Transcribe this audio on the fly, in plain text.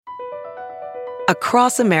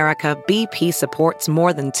Across America, BP supports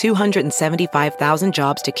more than 275,000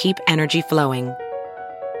 jobs to keep energy flowing.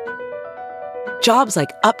 Jobs like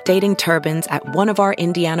updating turbines at one of our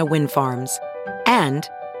Indiana wind farms and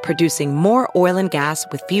producing more oil and gas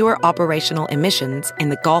with fewer operational emissions in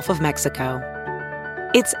the Gulf of Mexico.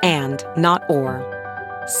 It's and, not or.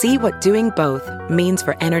 See what doing both means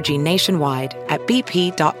for energy nationwide at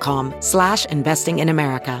bp.com/investing in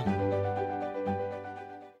America.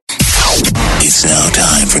 It's now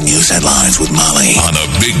time for news headlines with Molly on the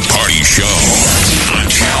Big Party Show on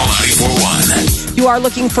Channel 94.1. You are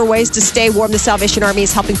looking for ways to stay warm. The Salvation Army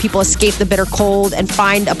is helping people escape the bitter cold and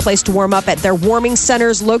find a place to warm up at their warming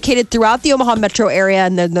centers located throughout the Omaha metro area.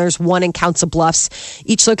 And then there's one in Council Bluffs.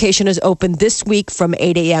 Each location is open this week from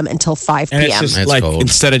 8 a.m. until 5 p.m. And it's just like,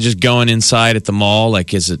 instead of just going inside at the mall, like,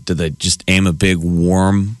 do they just aim a big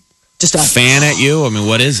warm fan at you? I mean,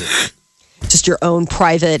 what is it? Just your own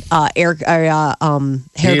private hair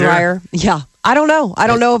dryer. Yeah. I don't know. I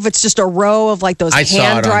don't know if it's just a row of like those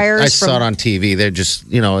hand dryers. I saw it on TV. They're just,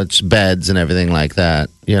 it's beds and everything like that.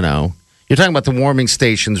 You're talking about the warming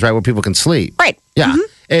stations, right, where people can sleep. Right. Yeah. Mm-hmm.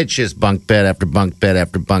 It's just bunk bed after bunk bed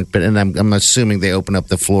after bunk bed. And I'm assuming they open up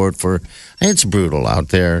the floor it's brutal out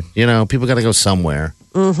there. People got to go somewhere.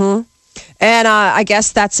 Mm-hmm. And I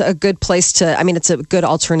guess that's a good place it's a good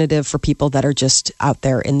alternative for people that are just out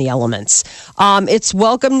there in the elements. It's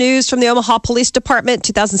welcome news from the Omaha Police Department.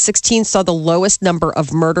 2016 saw the lowest number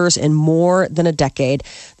of murders in more than a decade.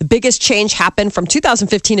 The biggest change happened from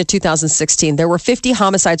 2015 to 2016. There were 50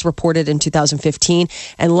 homicides reported in 2015,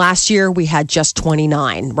 and last year we had just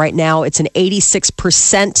 29. Right now, it's an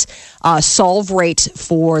 86% solve rate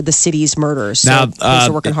for the city's murders. So police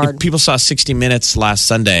are working hard. People saw 60 Minutes last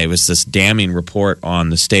Sunday. It was this damning report on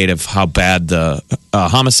the state of how bad the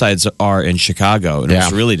homicides are in Chicago. And it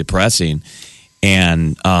was really depressing.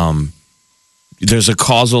 And there's a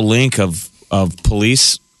causal link of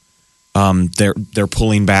police. They're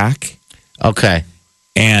pulling back. Okay.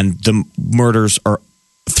 And the murders are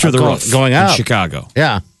through the roof going up in Chicago.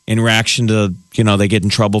 Yeah. In reaction to, they get in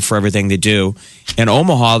trouble for everything they do. In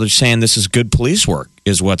Omaha, they're saying this is good police work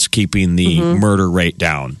is what's keeping the murder rate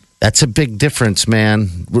down. That's a big difference, man.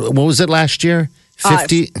 What was it last year?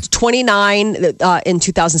 50? 29 in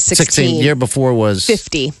 2016. Year before was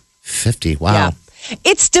 50. 50, wow. Yeah.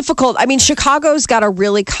 It's difficult. I mean, Chicago's got a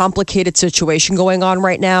really complicated situation going on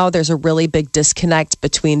right now. There's a really big disconnect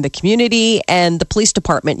between the community and the police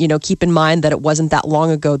department. Keep in mind that it wasn't that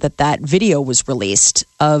long ago that video was released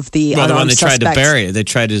of the the one they suspect. tried to bury it. They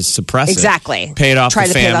tried to suppress it. Exactly. Paid off Tried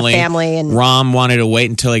the to pay family. off family. And Rahm wanted to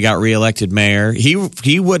wait until he got reelected mayor.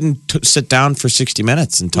 He wouldn't sit down for 60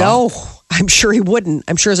 minutes and talk. No, I'm sure he wouldn't.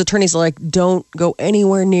 I'm sure his attorneys are like, don't go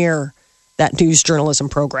anywhere near that news journalism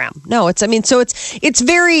program. No, it's a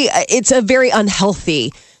very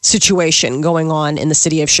unhealthy situation going on in the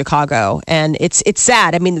city of Chicago, and it's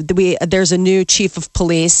sad. I mean, there's a new chief of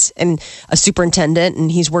police and a superintendent, and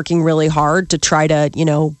he's working really hard to try to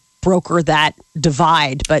broker that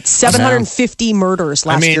divide. But 750 murders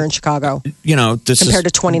last year in Chicago. This compared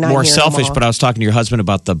is to 29 more here in selfish. Omaha. But I was talking to your husband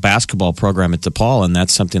about the basketball program at DePaul, and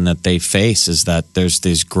that's something that they face is that there's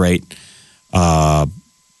these great,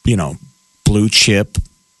 blue chip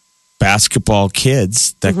basketball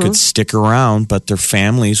kids that could stick around, but their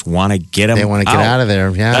families want to get them. They want to get out of there.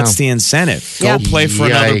 Yeah, that's the incentive. Go play for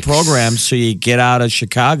another program so you get out of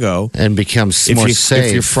Chicago and become more safe.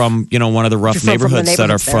 If you're from one of the rough neighborhoods that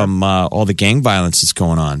are from all the gang violence that's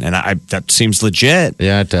going on, and that seems legit.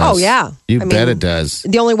 Yeah, it does. Oh yeah, I bet it does.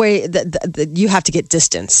 The only way that you have to get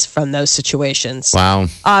distance from those situations. Wow.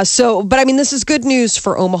 But this is good news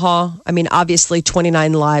for Omaha. I mean, obviously,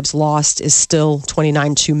 29 lives lost is still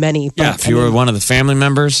 29 too many. Yeah, if you were one of the family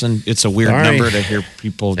members, and it's a weird number to hear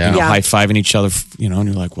people high-fiving each other, and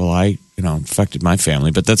you're like, well, I affected my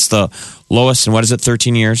family. But that's the lowest in,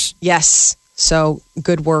 13 years? Yes. So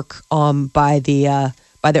good work by the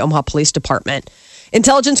Omaha Police Department.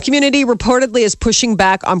 Intelligence community reportedly is pushing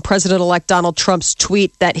back on President-elect Donald Trump's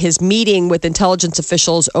tweet that his meeting with intelligence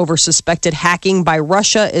officials over suspected hacking by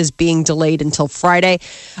Russia is being delayed until Friday.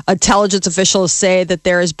 Intelligence officials say that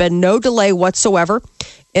there has been no delay whatsoever.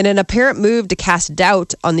 In an apparent move to cast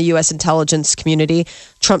doubt on the U.S. intelligence community,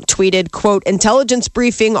 Trump tweeted, quote, intelligence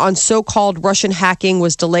briefing on so-called Russian hacking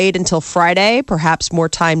was delayed until Friday. Perhaps more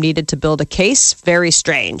time needed to build a case. Very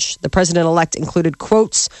strange. The president-elect included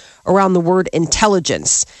quotes around the word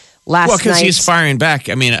intelligence. Because he's firing back.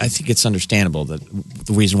 I mean, I think it's understandable that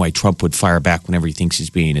the reason why Trump would fire back whenever he thinks he's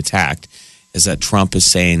being attacked is that Trump is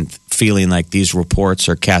feeling like these reports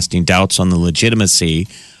are casting doubts on the legitimacy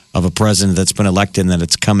of a president that's been elected and that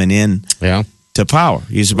it's coming in to power.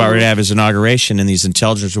 He's about ready to have his inauguration, and these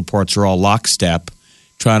intelligence reports are all lockstep,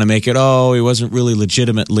 trying to make it, he wasn't really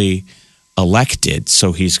legitimately elected.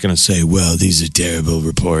 So he's going to say, well, these are terrible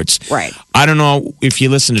reports. Right. I don't know if you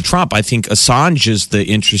listen to Trump. I think Assange is the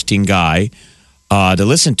interesting guy to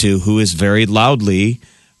listen to, who is very loudly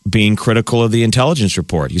being critical of the intelligence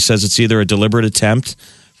report. He says it's either a deliberate attempt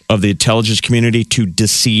of the intelligence community to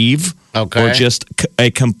deceive or just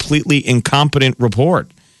a completely incompetent report.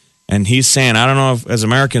 And he's saying, I don't know if, as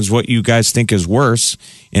Americans, what you guys think is worse,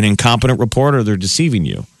 an incompetent report or they're deceiving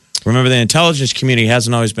you. Remember, the intelligence community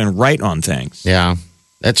hasn't always been right on things. Yeah,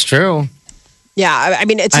 that's true. Yeah, I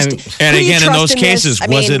mean, it's just. And again, in those cases,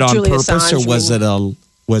 was it on purpose or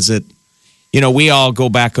was it? We all go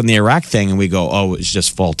back on the Iraq thing and we go, it's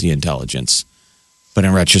just faulty intelligence. But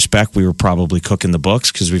in retrospect, we were probably cooking the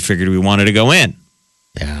books because we figured we wanted to go in.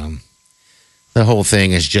 Yeah. The whole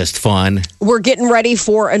thing is just fun. We're getting ready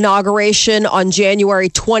for inauguration on January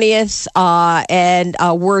 20th.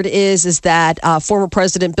 And word is that former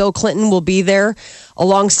President Bill Clinton will be there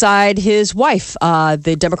alongside his wife,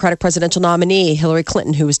 the Democratic presidential nominee, Hillary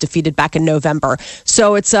Clinton, who was defeated back in November.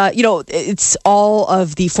 So it's, it's all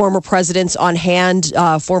of the former presidents on hand.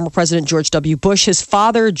 Former President George W. Bush, his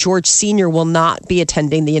father, George Sr., will not be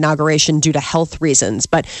attending the inauguration due to health reasons.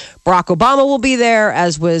 But Barack Obama will be there,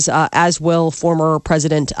 as will former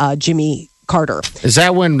President Jimmy Carter. Is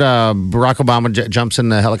that when Barack Obama jumps in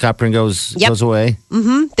the helicopter and goes away?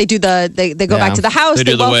 Mm-hmm. They do they go back to the house.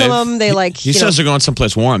 They welcome him. They He says they're going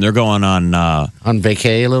someplace warm. They're going on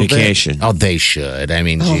vacation. Oh, they should. I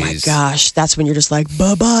mean, oh my gosh, that's when you're just like,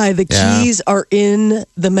 bye-bye. The keys are in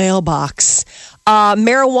the mailbox.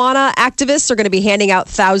 Marijuana activists are going to be handing out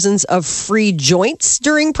thousands of free joints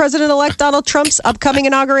during President-elect Donald Trump's upcoming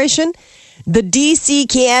inauguration. The DC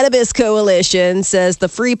Cannabis Coalition says the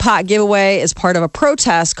free pot giveaway is part of a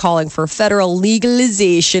protest calling for federal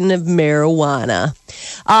legalization of marijuana.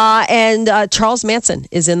 And Charles Manson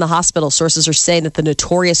is in the hospital. Sources are saying that the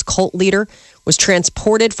notorious cult leader was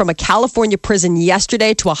transported from a California prison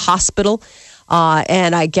yesterday to a hospital.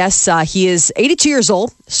 And I guess he is 82 years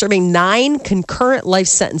old, serving 9 concurrent life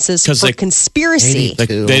sentences for conspiracy. They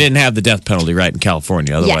didn't have the death penalty right in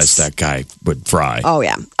California. Otherwise, that guy would fry. Oh,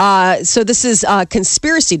 yeah. So this is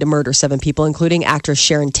conspiracy to murder 7 people, including actress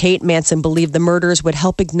Sharon Tate. Manson believed the murders would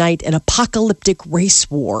help ignite an apocalyptic race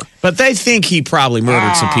war. But they think he probably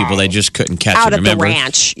murdered some people. They just couldn't catch him. Out at Remember? the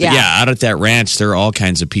ranch. Out at that ranch, there are all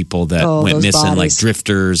kinds of people that went missing, bodies. like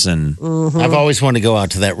drifters. And I've always wanted to go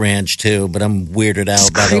out to that ranch, too, but I'm weirded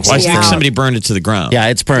out by the whole I think somebody burned it to the ground. Yeah,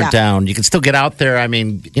 it's burnt down. You can still get out there. I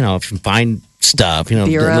mean, if you find stuff,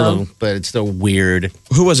 but it's still weird.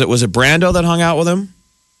 Who was it? Was it Brando that hung out with him?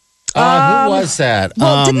 Who was that?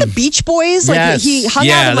 Well, didn't the Beach Boys? Yes. He hung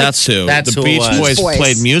out with, that's who. That's the who Beach it was. Boys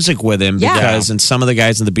played music with him and some of the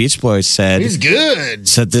guys in the Beach Boys said he's good.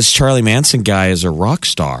 Said this Charlie Manson guy is a rock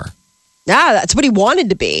star. Yeah, that's what he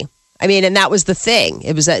wanted to be. I mean, and that was the thing.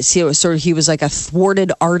 It was that he was like a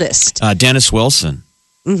thwarted artist. Dennis Wilson.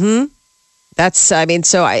 Mm-hmm.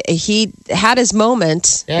 He had his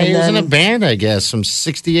moment. Yeah, he was in a band, I guess, from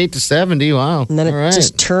 68 to 70. Wow. And then it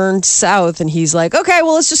just turned south, and he's like, okay,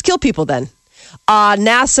 well, let's just kill people then.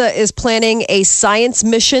 NASA is planning a science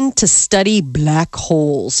mission to study black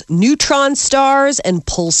holes, neutron stars, and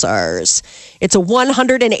pulsars. It's a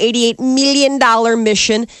 $188 million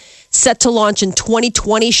mission. Set to launch in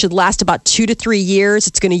 2020, should last about 2 to 3 years.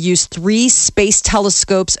 It's going to use 3 space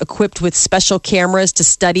telescopes equipped with special cameras to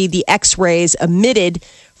study the X-rays emitted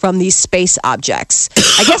from these space objects.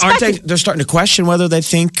 I guess they're starting to question whether they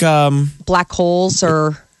think black holes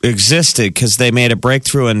existed, because they made a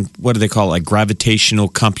breakthrough in, what do they call it, like gravitational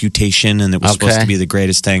computation, and it was supposed to be the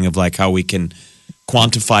greatest thing of like how we can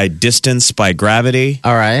quantify distance by gravity.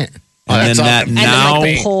 All right. And then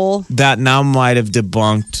that now might have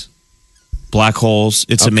debunked black holes.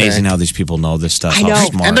 It's amazing how these people know this stuff. I know. How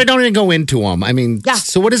smart. And they don't even go into them. I mean,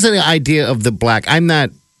 so what is the idea of the black? I'm not,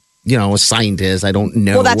 a scientist. I don't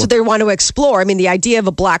know. Well, that's what they want to explore. I mean, the idea of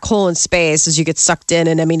a black hole in space is you get sucked in,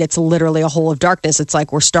 and I mean, it's literally a hole of darkness. It's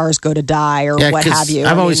like where stars go to die or what have you.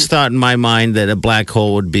 I've always thought in my mind that a black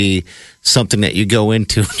hole would be something that you go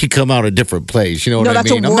into, you come out a different place. You know what I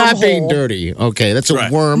mean? I'm not being dirty. Okay, that's a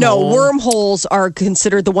wormhole. No, wormholes are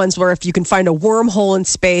considered the ones where if you can find a wormhole in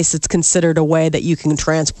space, it's considered a way that you can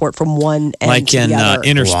transport from one end to the other. Like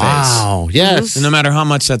in inner space. Wow, yes. And no matter how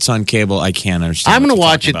much that's on cable, I can't understand. I'm going to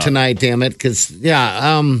watch it tonight, damn it, because,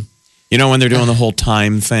 when they're doing the whole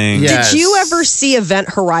time thing. Yes. Did you ever see Event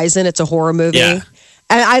Horizon? It's a horror movie. Yeah.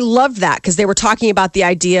 And I loved that because they were talking about the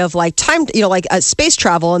idea of like time, like space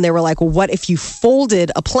travel. And they were like, well, what if you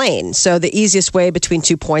folded a plane? So the easiest way between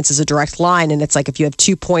 2 points is a direct line. And it's like if you have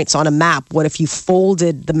 2 points on a map, what if you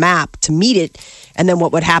folded the map to meet it? And then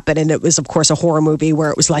what would happen? And it was, of course, a horror movie where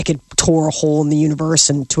it was like it tore a hole in the universe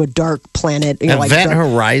into a dark planet. Event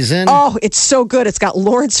Horizon? Oh, it's so good. It's got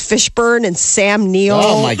Lawrence Fishburne and Sam Neill.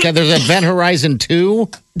 Oh, my God. There's Event Horizon 2?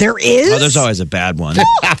 There is? Oh, there's always a bad one.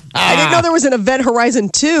 I didn't know there was an Event Horizon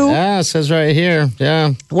 2. Yeah, it says right here.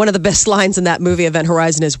 Yeah. One of the best lines in that movie, Event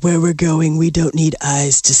Horizon, is where we're going, we don't need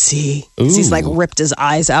eyes to see. 'Cause he's like ripped his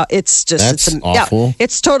eyes out. It's just That's it's awful. Yeah,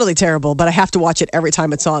 it's totally terrible, but I have to watch it every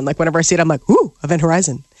time it's on. Like whenever I see it, I'm like, ooh, Event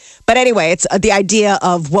Horizon. But anyway, it's the idea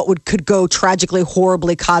of what could go tragically,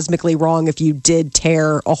 horribly, cosmically wrong if you did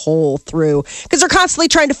tear a hole through. Because they're constantly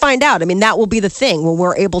trying to find out. I mean, that will be the thing when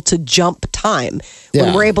we're able to jump time. Yeah.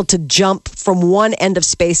 When we're able to jump from one end of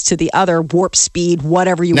space to the other, warp speed,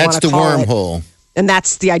 whatever you want to call it. That's the wormhole. And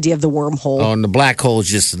that's the idea of the wormhole. Oh, and the black hole is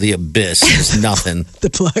just the abyss. It's nothing. The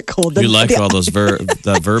black hole. You like all those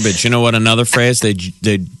the verbiage. You know what? Another phrase they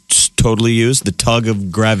totally use? The tug of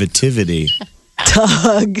gravitivity.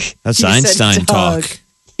 Tug. That's You said Einstein tug. talk.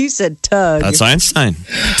 You said tug. That's Einstein.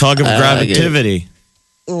 Tug of gravitivity.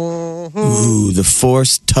 Ooh, the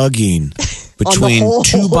force tugging between hole.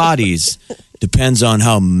 two bodies depends on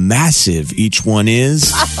how massive each one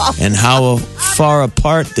is and how far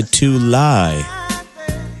apart the two lie.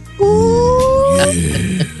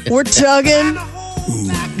 We're tugging.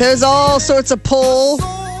 There's all sorts of pull.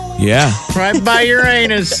 Yeah. Right by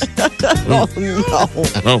Uranus. Oh, no.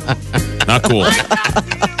 Oh, not cool.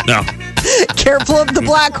 No. Careful of the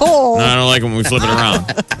black hole. No, I don't like it when we flip it around.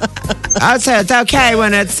 I would say it's okay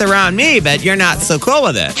when it's around me, but you're not so cool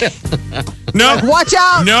with it. Nope. Watch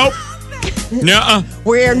out. Nope. Nuh-uh.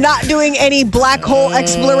 We're not doing any black hole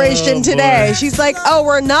exploration today. She's like, oh,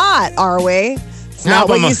 we're not, are we? It's not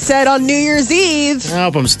what you said on New Year's Eve. I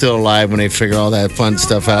hope I'm still alive when they figure all that fun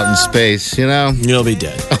stuff out in space, you know? You'll be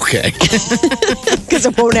dead. Okay. Because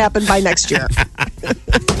it won't happen by next year.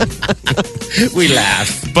 We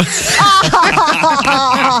laugh.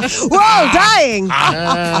 Whoa, dying.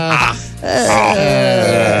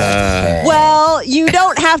 Well, you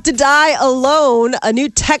don't have to die alone. A new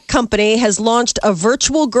tech company has launched a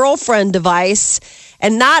virtual girlfriend device.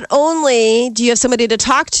 And not only do you have somebody to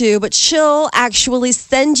talk to, but she'll actually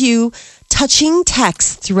send you touching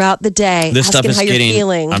texts throughout the day. This stuff asking is how getting, you're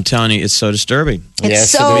feeling. I'm telling you, it's so disturbing. It's Yes,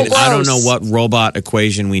 so I mean, gross. I don't know what robot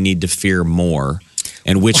equation we need to fear more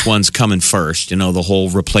and which one's coming first. You know, the whole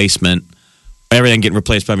replacement, everything getting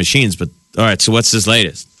replaced by machines. But all right, so what's this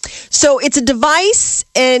latest? So it's a device,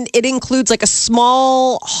 and it includes like a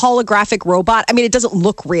small holographic robot. I mean, it doesn't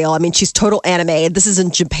look real. I mean, she's total anime. This is in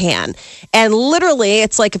Japan. And literally,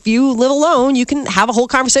 it's like if you live alone, you can have a whole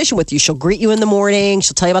conversation with you. She'll greet you in the morning.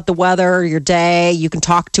 She'll tell you about the weather, your day. You can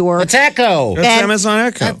talk to her. It's Echo. That's And- Amazon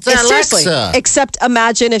Echo. That's Alexa. Seriously. Except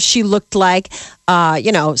imagine if she looked like,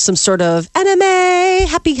 some sort of anime,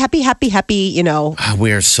 happy,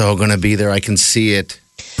 We are so going to be there. I can see it.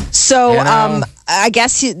 So, You know? I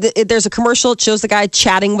guess there's a commercial. It shows the guy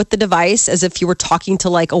chatting with the device as if you were talking to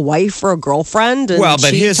like a wife or a girlfriend. And Well, but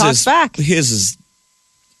she his talks is back. his is,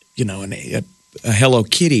 a Hello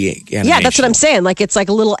Kitty animation. Yeah, that's what I'm saying. Like it's like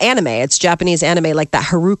a little anime. It's Japanese anime, like that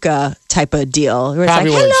Haruka type of deal. Where it's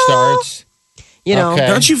Probably like, where it hello, starts. you know. Okay.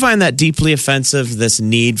 Don't you find that deeply offensive? This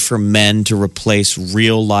need for men to replace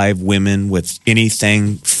real live women with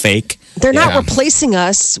anything fake. They're not Yeah. replacing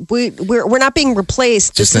us. We're not being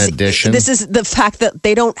replaced. Just an addition. This is the fact that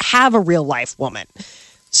they don't have a real life woman.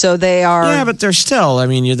 So they are. Yeah, but they're still. I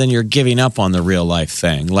mean, you're giving up on the real life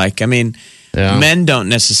thing. Like, I mean, Yeah. men don't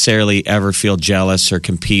necessarily ever feel jealous or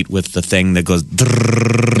compete with the thing that goes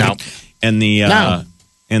No. in the No.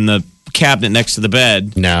 in the cabinet next to the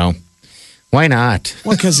bed. No. Why not?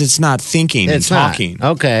 Well, because it's not thinking and It's not. talking.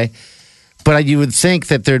 Okay. But you would think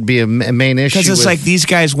that there'd be a main issue. Because it's with- like these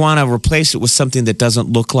guys want to replace it with something that doesn't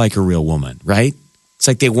look like a real woman, right? It's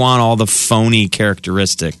like they want all the phony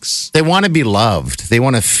characteristics. they want to be loved. They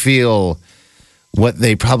want to feel what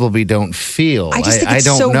they probably don't feel. I just think it's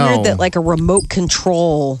don't so know. weird that like a remote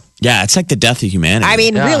control. Yeah, it's like the death of humanity. I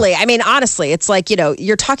mean, Yeah. really. I mean, honestly, it's like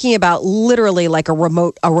you're talking about literally like a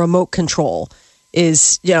remote control.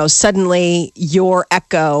 Is suddenly your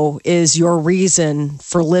Echo is your reason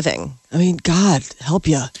for living. I mean, God help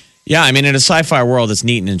you. yeah, I mean, in a sci-fi world, it's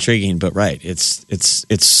neat and intriguing, but right, it's.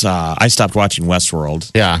 I stopped watching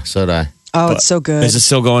Westworld. Yeah, so did I. Oh, it's so good. Is it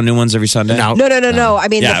still going new ones every Sunday? No. No. I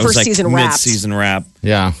mean, Yeah, the it was first like season wrapped. mid-season wrap.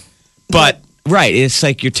 Yeah. But Right. It's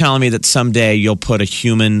like you're telling me that someday you'll put a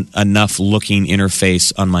human enough looking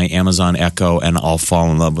interface on my Amazon Echo and I'll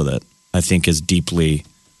fall in love with it. I think is deeply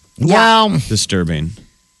disturbing.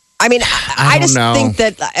 I mean, I just know. think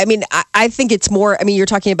that, I think it's more, you're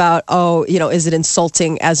talking about, is it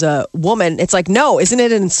insulting as a woman? It's like, no, isn't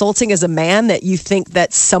it insulting as a man that you think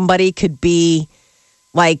that somebody could be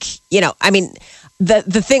like,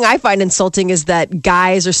 the thing I find insulting is that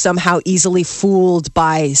guys are somehow easily fooled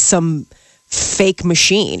by some fake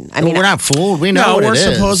machine. We're not fooled. We know what we're it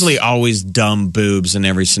is. supposedly always dumb boobs in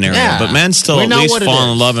every scenario. Yeah. But men still We at know least what it fall in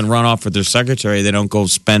is. love and run off with their secretary. They don't go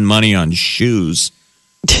spend money on shoes.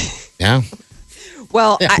 Yeah.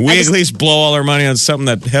 Well, We at least blow all our money on something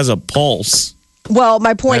that has a pulse. Well,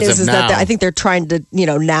 my point As is of that now. I think they're trying to,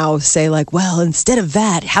 now say like, well, instead of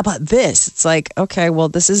that, how about this? It's like, okay, well,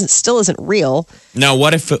 this still isn't real. Now,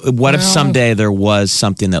 what if someday there was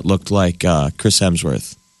something that looked like Chris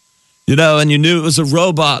Hemsworth? And you knew it was a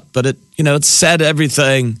robot, but it said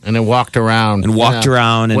everything And it walked around. and walked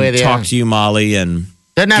around Way and there. talked to you, Molly. And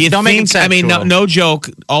Doesn't have- do you don't make it think? sexual. No joke.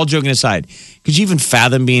 All joking aside, could you even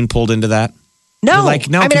fathom being pulled into that? No, You're like,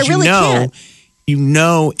 no, I because really can't. you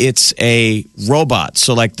know it's a robot.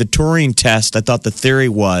 So, like the Turing test, I thought the theory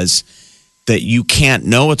was that you can't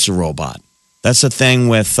know it's a robot. That's the thing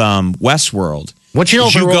with Westworld. Once you know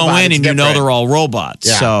Is it's a you go robot, in it's and you know different. they're all robots.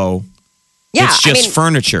 Yeah. So Yeah, it's just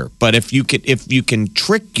furniture. But if you can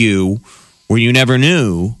trick you where you never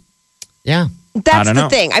knew, Yeah. That's don't the know.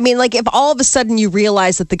 thing. Like if all of a sudden you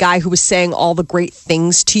realize that the guy who was saying all the great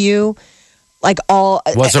things to you,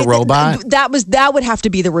 Was a robot? That would have to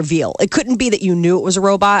be the reveal. It couldn't be that you knew it was a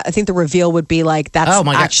robot. I think the reveal would be like, that's Oh,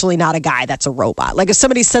 my God. actually not a guy, that's a robot. Like if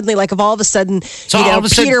somebody suddenly, like if all of a sudden, all of a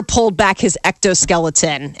sudden- Peter pulled back his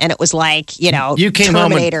ectoskeleton and it was like, You came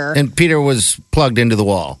Terminator. home and Peter was plugged into the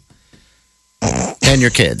wall. And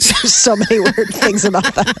your kids. There's so many weird things about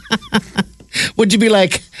that. Would you be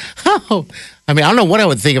like, oh? I don't know what I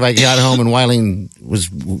would think if I got home and Wileen was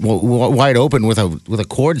wide open with a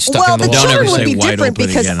cord stuck Well, in the the wall. don't ever children would say be wide different open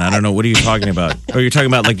because again. I don't know. What are you talking about? Oh, you're talking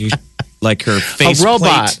about like her face A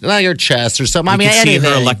robot, plate? not your chest or something. You can see her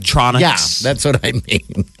anything. electronics. Yeah, that's what I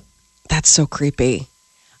mean. That's so creepy.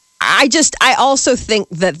 I also think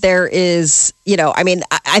that there is,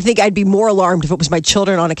 I think I'd be more alarmed if it was my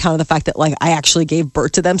children on account of the fact that, like, I actually gave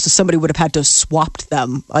birth to them. So somebody would have had to have swapped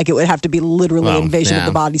them. Like, it would have to be literally Well, Invasion of yeah.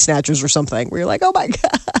 the Body Snatchers or something where you're like, oh my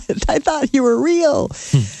God, I thought you were real.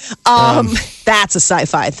 That's a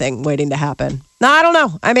sci-fi thing waiting to happen. No, I don't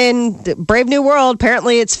know. Brave New World,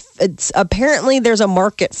 apparently apparently there's a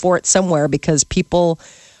market for it somewhere because people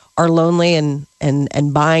are lonely and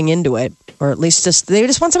buying into it, or at least they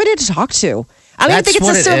just want somebody to talk to. I don't even think it's That's what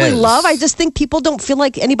it necessarily is. love. I just think people don't feel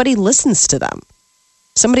like anybody listens to them.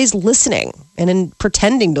 Somebody's listening and in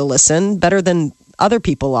pretending to listen better than other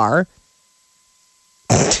people are.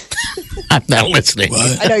 I'm not listening.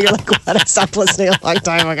 I know you're like, what? I stopped listening a long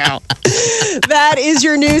time ago. That is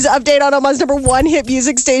your news update on Omaha's number one hit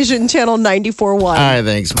music station, Channel 94.1. All right,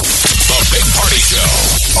 thanks. The Big Party Show.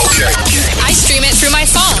 Okay. I stream it through my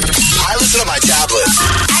phone. I listen on my tablet.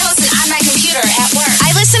 I listen on my computer at work.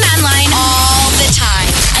 I listen online all the time.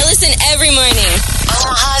 I listen every morning.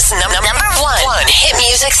 Omaha's number one hit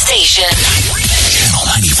music station. Channel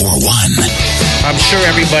 94.1. I'm sure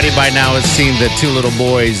everybody by now has seen the two little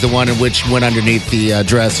boys, the one in which went underneath the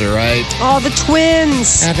dresser, right? Oh, the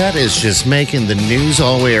twins. Now, that is just making the news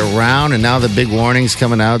all the way around, and now the big warning's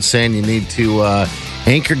coming out saying you need to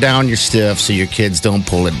anchor down your stuff so your kids don't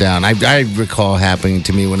pull it down. I recall happening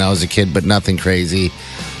to me when I was a kid, but nothing crazy.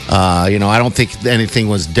 I don't think anything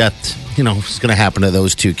was death. Was going to happen to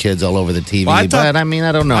those two kids all over the TV. Well, I but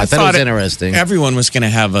I don't know. I thought it was interesting. Everyone was going to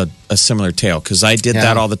have a similar tale because I did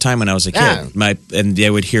that all the time when I was a kid. Yeah. And they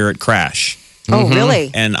would hear it crash. Oh,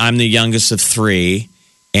 really? And I'm the youngest of three.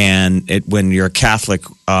 And when you're a Catholic,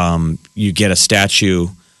 you get a statue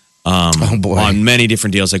on many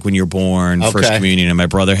different deals, like when you're born, First Communion. And my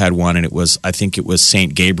brother had one, and I think it was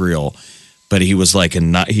Saint Gabriel, but he was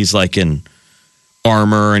he's like in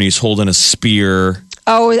armor, and he's holding a spear.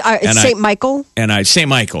 Oh, it's St. Michael? And St.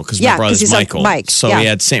 Michael, because Yeah, my brother's 'cause he's like Michael. Mike, So yeah. he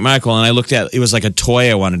had St. Michael, and I looked at it was like a toy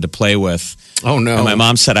I wanted to play with. Oh, no. And my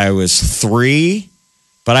mom said I was 3,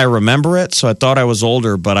 but I remember it, so I thought I was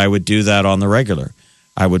older, but I would do that on the regular.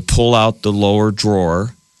 I would pull out the lower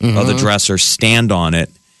drawer of the dresser, stand on it,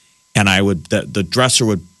 and the dresser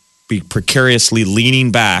would be precariously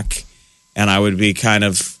leaning back, and I would be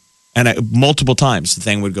multiple times, the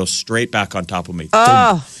thing would go straight back on top of me.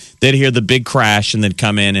 Oh. They'd hear the big crash and then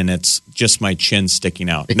come in, and it's just my chin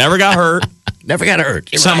sticking out. Never got hurt. Never got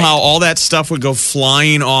hurt. You're Somehow right. all that stuff would go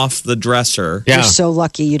flying off the dresser. Yeah. You're so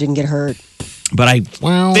lucky you didn't get hurt. But I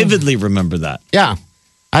Well- vividly remember that. Yeah.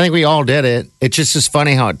 I think we all did it. It's just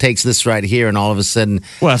funny how it takes this right here and all of a sudden,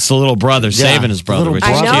 Well, it's the little brother saving his brother, little which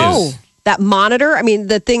brother. is I know. cute. That monitor, I mean,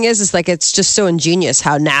 the thing is like, it's just so ingenious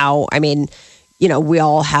how now, I mean, you know, we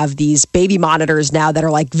all have these baby monitors now that are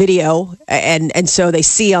like video and so they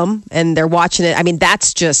see them and they're watching it. I mean,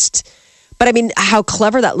 that's just, but I mean, how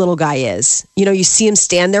clever that little guy is. You know, you see him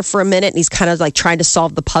stand there for a minute and he's kind of like trying to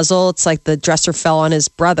solve the puzzle. It's like the dresser fell on his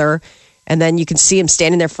brother. And then you can see him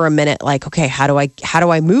standing there for a minute, like, okay, how do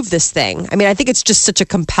I move this thing? I mean, I think it's just such a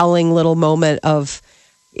compelling little moment of,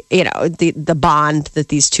 you know, the bond that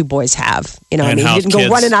these two boys have. You know, And I mean, how he didn't kids-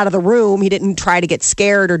 go running out of the room. He didn't try to get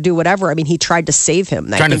scared or do whatever. I mean, he tried to save him.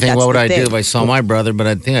 trying to think, what would I do if I saw my brother? But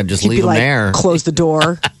I think I'd just He'd leave be him like, there. close the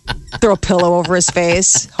door, throw a pillow over his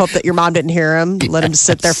face, hope that your mom didn't hear him, let him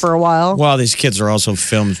sit there for a while. Well, these kids are also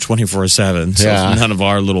filmed 24/7, so Yeah. none of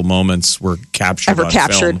our little moments were captured. Ever on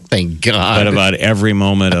captured. film. Thank God. But about every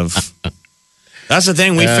moment of. That's the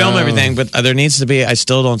thing. We film everything, but there needs to be. I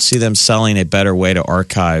still don't see them selling a better way to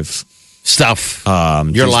archive Stuff.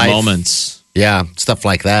 your life. moments. Yeah, stuff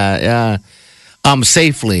like that. Yeah.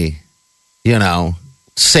 Safely, you know,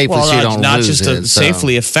 safely so you don't not lose just it. So.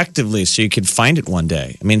 safely, effectively, so you could find it one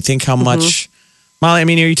day. I mean, think how much. Molly, I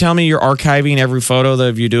mean, are you telling me you're archiving every photo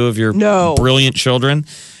that you do of your No. brilliant children?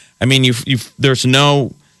 I mean, there's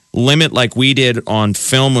no limit like we did on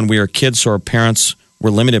film when we were kids, so our parents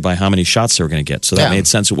were limited by how many shots they were going to get. So that Yeah. made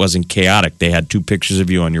sense. It wasn't chaotic. They had 2 pictures of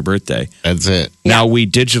you on your birthday. That's it. Now we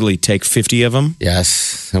digitally take 50 of them,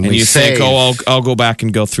 Yes. and we you save. think, "Oh, I'll go back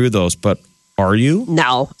and go through those." But are you?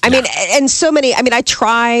 No. I mean, and so many, I mean, I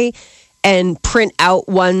try and print out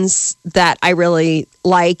ones that I really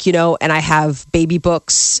like, you know, and I have baby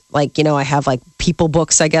books, like, you know, I have like people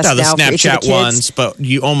books, I guess, No, the now for each of the Snapchat kids. ones, but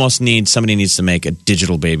you almost somebody needs to make a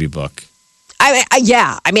digital baby book.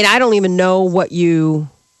 Yeah. I mean, I don't even know what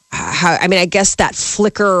I mean, I guess that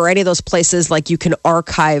Flickr or any of those places, like you can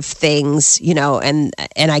archive things, you know, and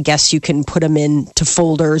I guess you can put them into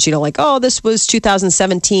folders, you know, like, oh, this was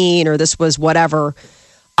 2017 or this was whatever.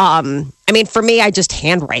 I mean, for me, I just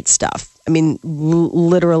handwrite stuff. I mean,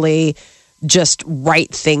 literally just write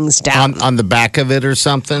things down. on the back of it or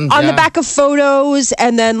something. On the back of photos,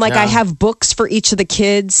 and then like I Yeah. have books for each of the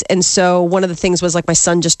kids, and so one of the things was like my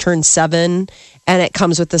son just turned 7, and it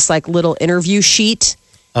comes with this like little interview sheet,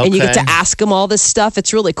 and you get to Okay. ask them all this stuff.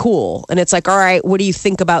 It's really cool, and it's like, all right, what do you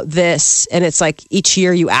think about this? And it's like each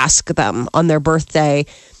year you ask them on their birthday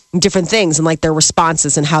different things, and like their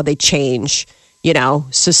responses and how they change. You know,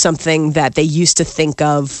 so something that they used to think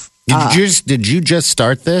of. Did you just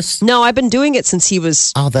start this? No, I've been doing it since he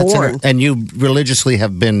was Oh, that's born. and you religiously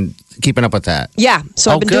have been keeping up with that. Yeah, so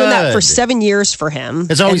Oh, I've been doing that for good. 7 years for him.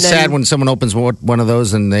 It's always And then- sad when someone opens one of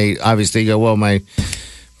those and they obviously go, "Well, my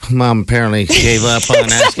mom apparently gave up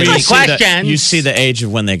on asking me questions." You see the age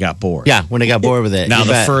of when they got bored. Yeah, when they got bored with it. Now You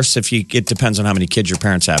the bet. first, it depends on how many kids your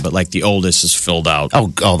parents have, but like the oldest is filled out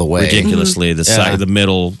all the way. ridiculously. The Yeah. side, the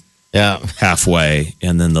middle, Yeah. halfway,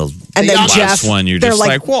 and then the And then last Jeff, one. You're they're just like-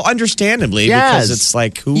 like, well, understandably, Yes. because it's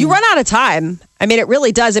like who You run out of time. I mean, it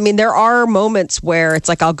really does. I mean, there are moments where it's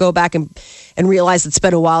like I'll go back and realize it's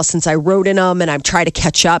been a while since I wrote in them, and I'm trying to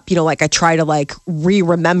catch up. You know, like I try to like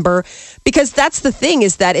remember, because that's the thing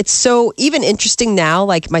is that it's so even interesting now.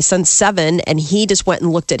 Like my son's 7, and he just went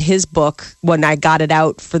and looked at his book when I got it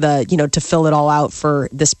out for to fill it all out for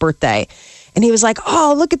this birthday. And he was like,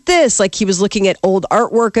 oh, look at this. Like he was looking at old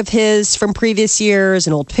artwork of his from previous years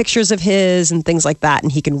and old pictures of his and things like that.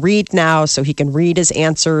 And he can read now, so he can read his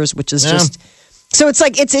answers, which is just, so it's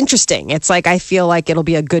like, it's interesting. It's like, I feel like it'll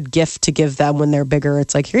be a good gift to give them when they're bigger.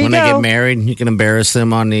 It's like, here When you they go. get married, you can embarrass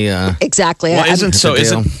them on the. Exactly. Well, I'm- isn't That's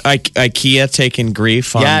a deal. IKEA taking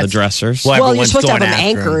grief on Yeah, the dressers? Well, well, you're everyone's supposed to have going them after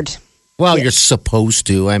 'em. anchored. Well, you're supposed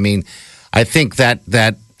to. I mean, I think that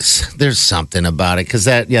there's something about it because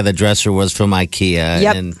the dresser was from IKEA.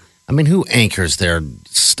 Yep. And I mean, who anchors their?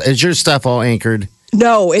 Is your stuff all anchored?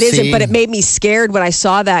 No, it isn't. See? But it made me scared when I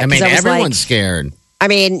saw that. I mean, 'cause was everyone's like, scared. I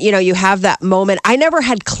mean, you have that moment. I never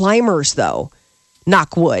had climbers though.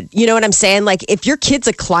 Knock wood. You know what I'm saying? Like if your kid's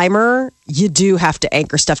a climber, you do have to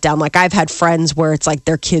anchor stuff down. Like I've had friends where it's like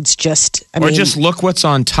their kids just, or just look what's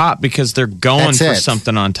on top because they're going That's for it.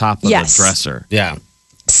 something on top of Yes. the dresser. Yeah.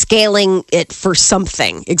 scaling it for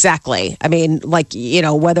something. Exactly. I mean, like,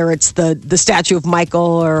 whether it's the statue of Michael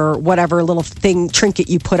or whatever little trinket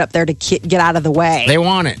you put up there to get out of the way. They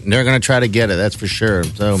want it. And they're going to try to get it. That's for sure.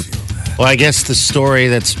 So, well, I guess the story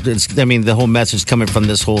the whole message coming from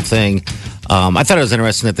this whole thing. I thought it was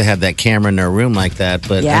interesting that they had that camera in their room like that.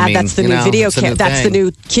 But yeah, I mean, that's the new video it's a camera. That's the thing.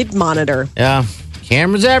 new kid monitor. Yeah.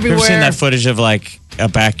 Cameras You everywhere. ever seen that footage of like a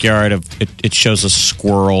backyard of it shows a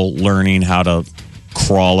squirrel learning how to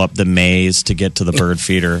crawl up the maze to get to the bird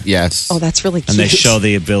feeder? Yes. Oh, that's really cute. And they show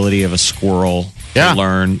the ability of a squirrel to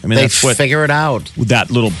learn. I mean, they that's what figure it out.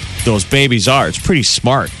 those babies are. It's pretty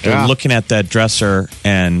smart. They're looking at that dresser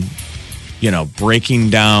and, breaking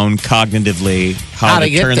down cognitively how to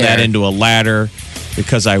turn that into a ladder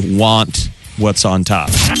because I want what's on top.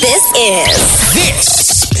 This is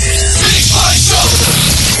Big Party Show.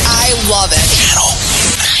 I love it. Channel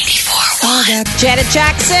 94.1. Janet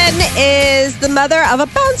Jackson is the mother of a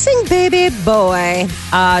bouncing baby boy.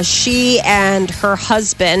 She and her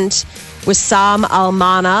husband, Wissam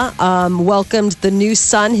Almana, welcomed the new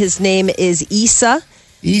son. His name is Issa.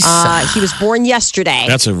 He was born yesterday.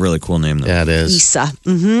 That's a really cool name, though. Yeah, it is. Issa.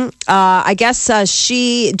 I guess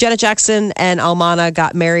Janet Jackson and Almana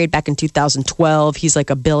got married back in 2012. He's like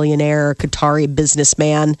a billionaire Qatari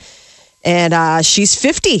businessman. And she's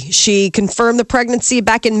 50. She confirmed the pregnancy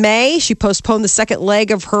back in May. She postponed the second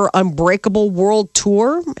leg of her Unbreakable World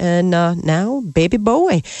Tour. And now, baby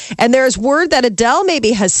boy. And there's word that Adele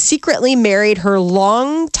maybe has secretly married her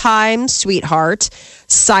longtime sweetheart,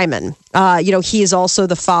 Simon. He is also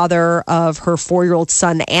the father of her 4-year-old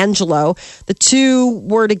son, Angelo. The two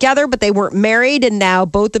were together, but they weren't married. And now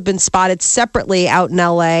both have been spotted separately out in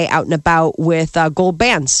LA, out and about with gold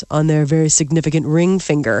bands on their very significant ring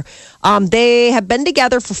finger. They have been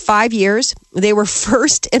together for 5 years. They were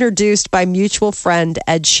first introduced by mutual friend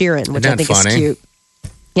Ed Sheeran, which I think is cute.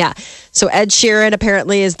 Yeah. So Ed Sheeran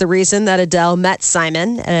apparently is the reason that Adele met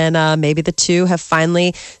Simon, and maybe the two have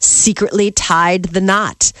finally secretly tied the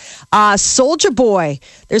knot. Soulja Boy.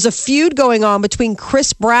 There's a feud going on between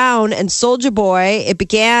Chris Brown and Soulja Boy. It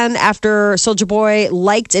began after Soulja Boy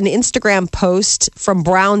liked an Instagram post from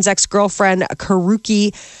Brown's ex-girlfriend,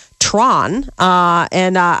 Karuki Tron,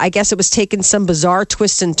 and I guess it was taking some bizarre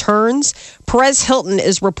twists and turns. Perez Hilton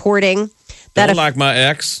is reporting that my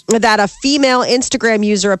ex. That a female Instagram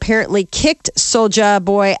user apparently kicked Soulja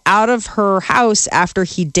Boy out of her house after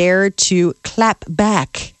he dared to clap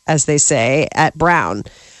back, as they say, at Brown.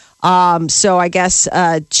 So I guess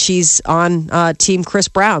she's on Team Chris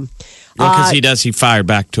Brown. Because he fired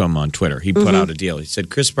back to him on Twitter. He put out a deal. He said,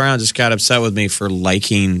 Chris Brown just got upset with me for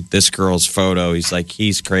liking this girl's photo. He's like,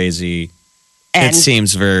 he's crazy. And it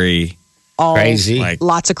seems very crazy.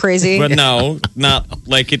 Lots of crazy. But no, not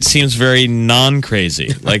like it seems very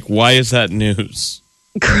non-crazy. Like, why is that news?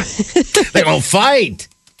 They don't fight.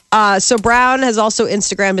 So Brown has also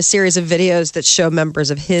Instagrammed a series of videos that show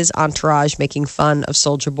members of his entourage making fun of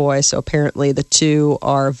Soulja Boy. So apparently the two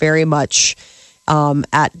are very much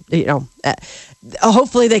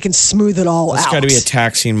hopefully they can smooth it all out. It's got to be a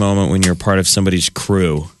taxing moment when you're part of somebody's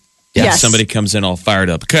crew. Yes. Somebody comes in all fired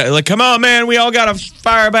up. Like, come on, man, we all got to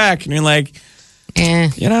fire back. And you're like,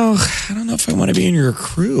 I don't know if I want to be in your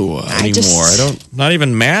crew anymore. Not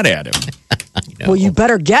even mad at him. Well, you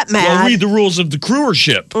better get mad. Well, read the rules of the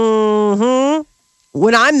crewership. Mm-hmm.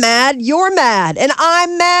 When I'm mad, you're mad, and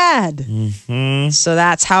I'm mad. Mm-hmm. So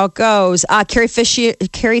that's how it goes. Carrie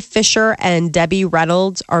Fisher and Debbie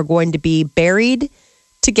Reynolds are going to be buried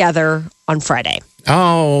together on Friday.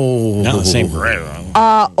 Oh. Not the same grave.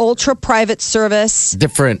 Ultra private service.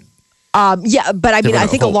 Different. Yeah, but I mean, I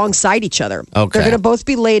think alongside each other. Okay. They're going to both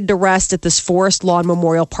be laid to rest at this Forest Lawn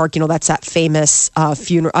Memorial Park. That's that famous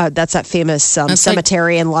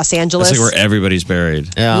cemetery in Los Angeles. That's like where everybody's buried.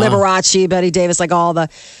 Yeah. Liberace, Betty Davis, like all the.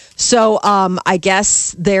 So I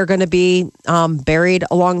guess they're going to be buried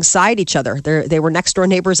alongside each other. They were next door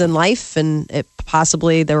neighbors in life, and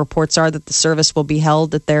possibly the reports are that the service will be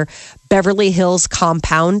held at their Beverly Hills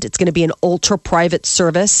compound. It's going to be an ultra private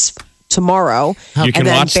service tomorrow. You can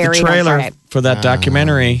watch the trailer for that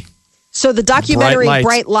documentary. So the documentary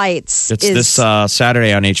Bright Lights it's this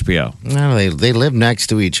Saturday on HBO. No, they live next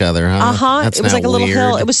to each other, huh? It was like a little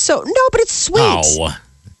hill. It was but it's sweet. Oh.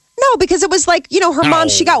 No, because it was like, her mom,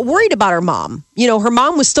 she got worried about her mom. Her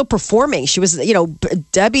mom was still performing. She was,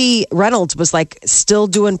 Debbie Reynolds was like still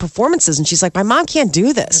doing performances. And she's like, my mom can't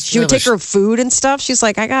do this. She would take her food and stuff. She's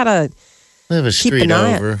like, I got to live a keep street an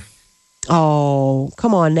eye over. Oh,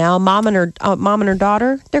 come on now. Mom and her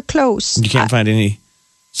daughter, they're close. You can't find any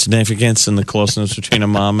significance in the closeness between a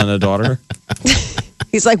mom and a daughter?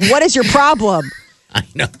 He's like, what is your problem? I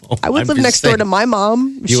know. I would live next door to my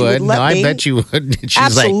mom. You would? No, I bet you would. She's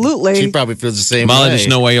Absolutely. She probably feels the same Molly, way. there's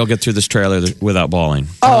no way you'll get through this trailer without bawling.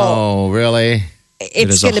 Oh, really?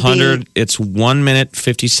 It's going to be... It's 1 minute,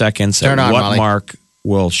 50 seconds. Turn At on, what Molly. mark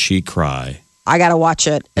will she cry? I got to watch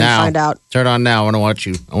it and find out. Turn on now. I want to watch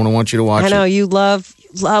you. I want you to watch it. I know. You love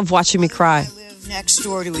watching me cry. Live next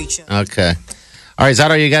door to each other. Okay. All right, is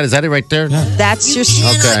that all you got? Is that it right there? That's your.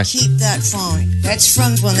 Okay. Keep that phone. That's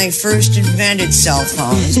from when they first invented cell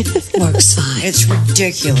phones. Works fine. It's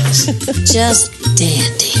ridiculous. Just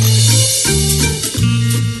dandy.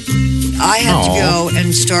 I have to go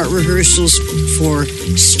and start rehearsals for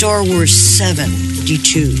Star Wars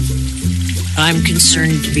 72. I'm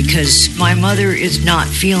concerned because my mother is not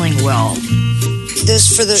feeling well.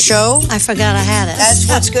 This for the show? I forgot I had it. That's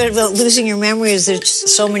what's good about losing your memory is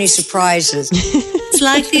there's so many surprises. It's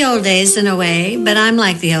like the old days in a way, but I'm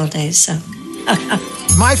like the old days, so.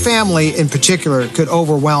 My family in particular could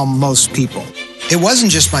overwhelm most people. It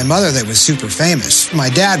wasn't just my mother that was super famous. My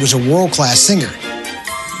dad was a world-class singer.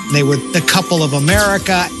 They were the couple of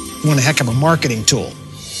America, one heck of a marketing tool.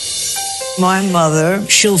 My mother,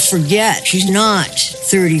 she'll forget. She's not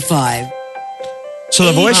 35. So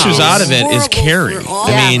the voice who's out of it is Carrie.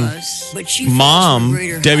 I mean, Mom,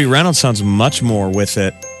 Debbie Reynolds sounds much more with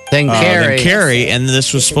it Than Carrie. And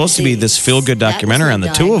this was supposed to be this feel-good documentary on the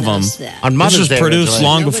two of them. On Mother's Day. This was produced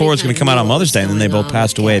long before it was going to come out on Mother's Day, and then they both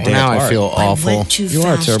passed away a day Now apart. I feel awful. You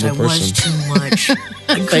are a terrible person. Too much.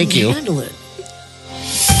 Thank you. Handle it.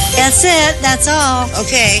 That's it. That's all.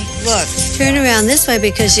 Okay, look. Turn around this way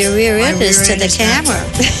because your rear end is to the camera.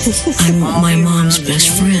 I'm my mom's best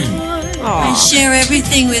friend. I share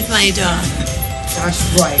everything with my dog.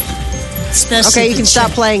 That's right. Okay, you can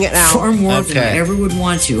stop playing it now. Far more than I ever would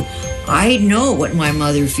want to. I know what my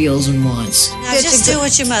mother feels and wants. Now just do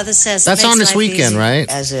what your mother says. That's on this weekend, right?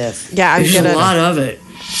 As if. Yeah, There's a lot of it.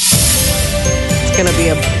 It's gonna be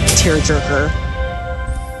a tearjerker.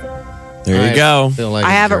 There you go.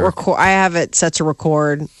 I have it set to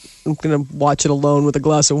record. I'm gonna watch it alone with a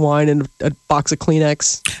glass of wine and a box of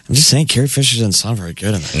Kleenex. I'm just saying, Carrie Fisher doesn't sound very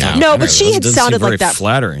good in that. No, but she had Doesn't sounded seem very like that.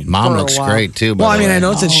 flattering. Mom for a looks while. great, too. Well, I mean, I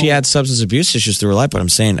know Oh. that she had substance abuse issues through her life, but I'm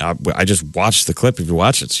saying I just watched the clip. If you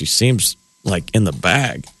watch it, she seems like in the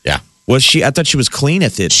bag. Yeah. Was she? I thought she was clean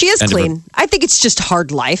at the She is end of her- clean. I think it's just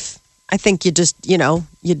hard life. I think you just, you Well,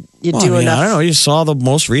 do I mean, enough. I don't know. You saw the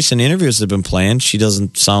most recent interviews they've been playing. She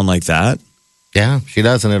doesn't sound like that. Yeah, she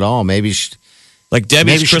doesn't at all. Maybe she... Like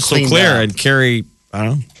Debbie's Maybe she crystal cleaned clear, up. and Carrie, I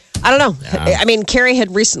don't know. I don't know. I mean, Carrie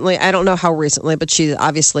had recently, I don't know how recently, but she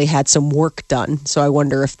obviously had some work done. So I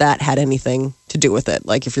wonder if that had anything to do with it.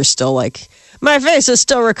 Like if you're still like, my face is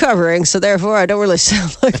still recovering, so therefore I don't really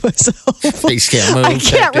sound like myself. Face can't move. I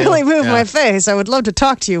can't type really deal. move Yeah. my face. I would love to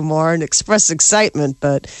talk to you more and express excitement,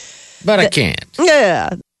 but I can't. yeah.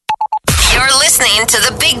 You're listening to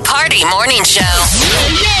the Big Party Morning Show.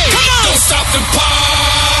 Come on! Don't stop the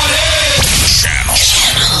party!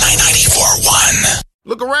 Channel 94.1.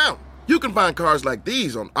 Look around. You can find cars like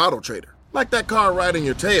these on AutoTrader. Like that car right in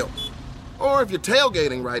your tail. Or if you're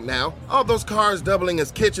tailgating right now, all those cars doubling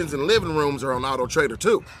as kitchens and living rooms are on AutoTrader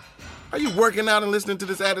too. Are you working out and listening to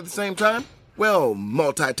this ad at the same time? Well,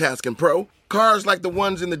 multitasking pro, cars like the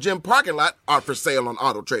ones in the gym parking lot are for sale on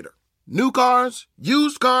AutoTrader. New cars,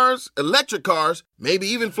 used cars, electric cars, maybe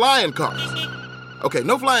even flying cars. Okay,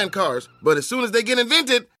 no flying cars, but as soon as they get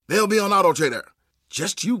invented, they'll be on AutoTrader.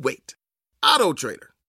 Just you wait. AutoTrader.